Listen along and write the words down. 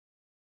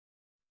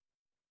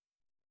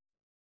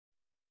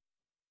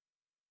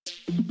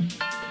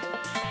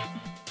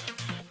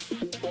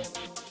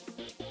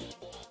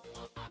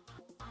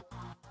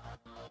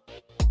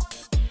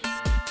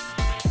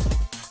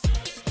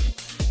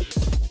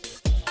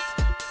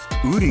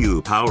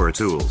Uryu power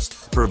tools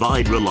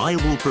provide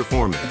reliable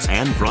performance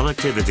and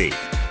productivity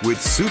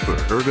with super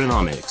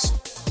ergonomics.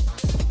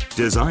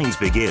 Designs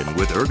begin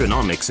with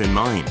ergonomics in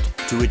mind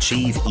to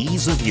achieve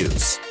ease of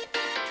use.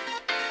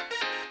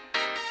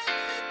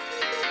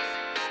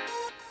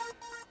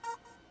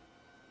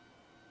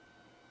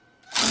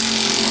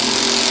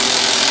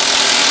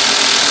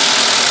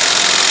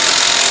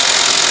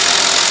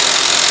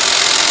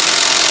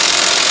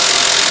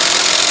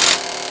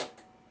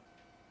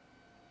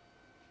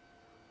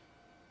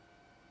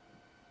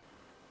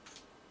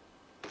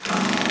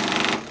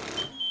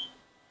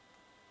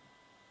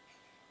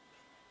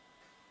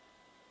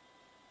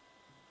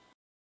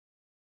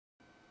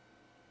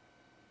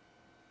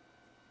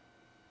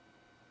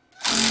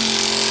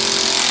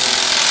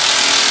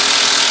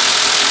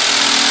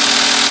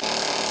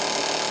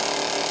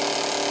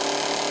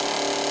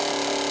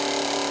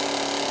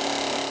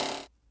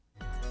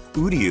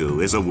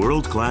 Uryu is a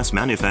world-class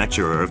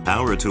manufacturer of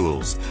power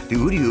tools. The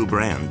Uryu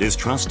brand is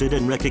trusted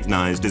and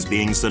recognized as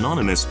being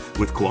synonymous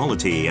with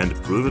quality and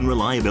proven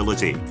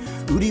reliability.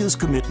 Uryu's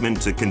commitment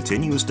to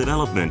continuous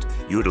development,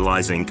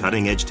 utilizing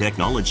cutting-edge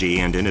technology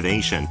and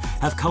innovation,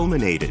 have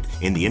culminated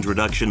in the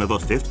introduction of a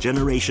fifth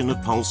generation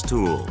of pulse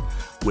tool,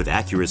 with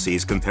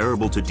accuracies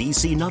comparable to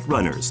DC nut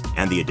runners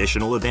and the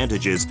additional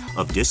advantages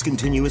of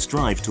discontinuous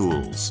drive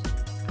tools.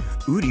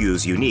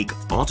 Uryu's unique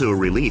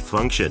auto-relief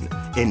function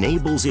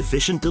enables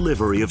efficient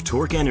delivery of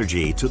torque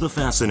energy to the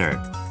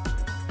fastener.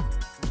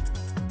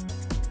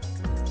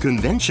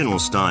 Conventional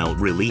style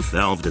relief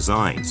valve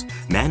designs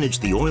manage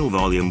the oil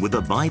volume with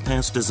a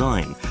bypass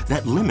design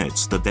that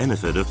limits the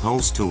benefit of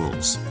pulse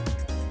tools.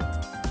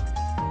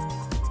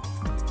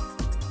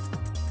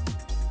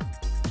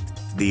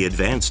 The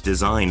advanced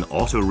design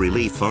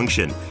auto-relief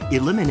function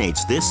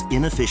eliminates this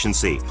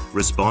inefficiency,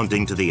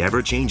 responding to the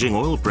ever-changing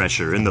oil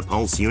pressure in the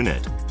pulse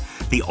unit.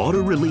 The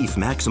auto-relief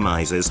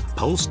maximizes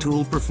pulse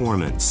tool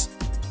performance.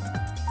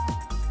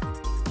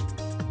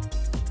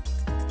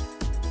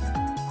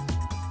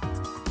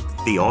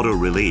 The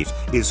auto-relief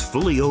is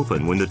fully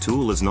open when the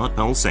tool is not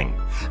pulsing.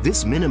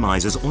 This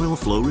minimizes oil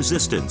flow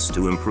resistance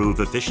to improve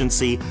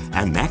efficiency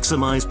and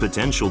maximize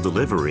potential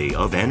delivery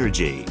of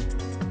energy.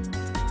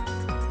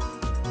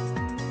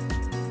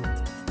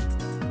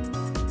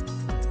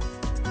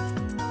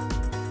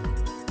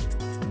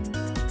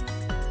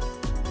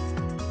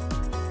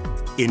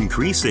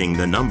 Increasing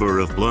the number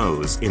of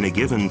blows in a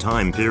given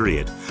time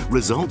period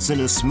results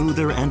in a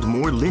smoother and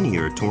more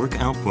linear torque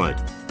output.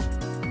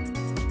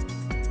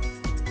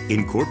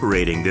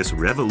 Incorporating this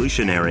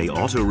revolutionary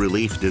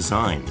auto-relief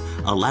design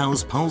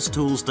allows pulse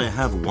tools to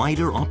have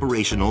wider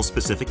operational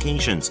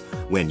specifications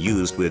when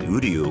used with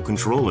Uryu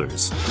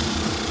controllers.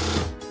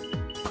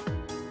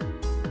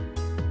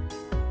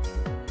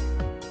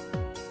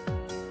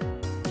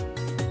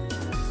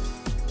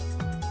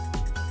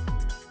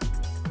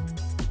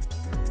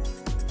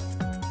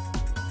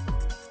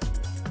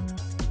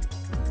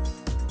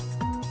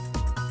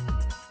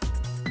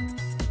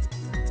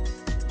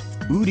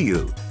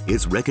 Uryu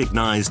is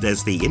recognized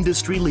as the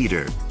industry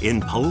leader in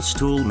pulse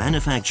tool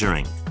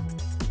manufacturing.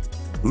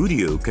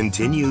 Uryu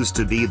continues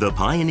to be the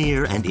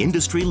pioneer and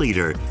industry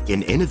leader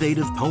in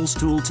innovative pulse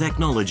tool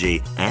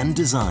technology and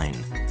design.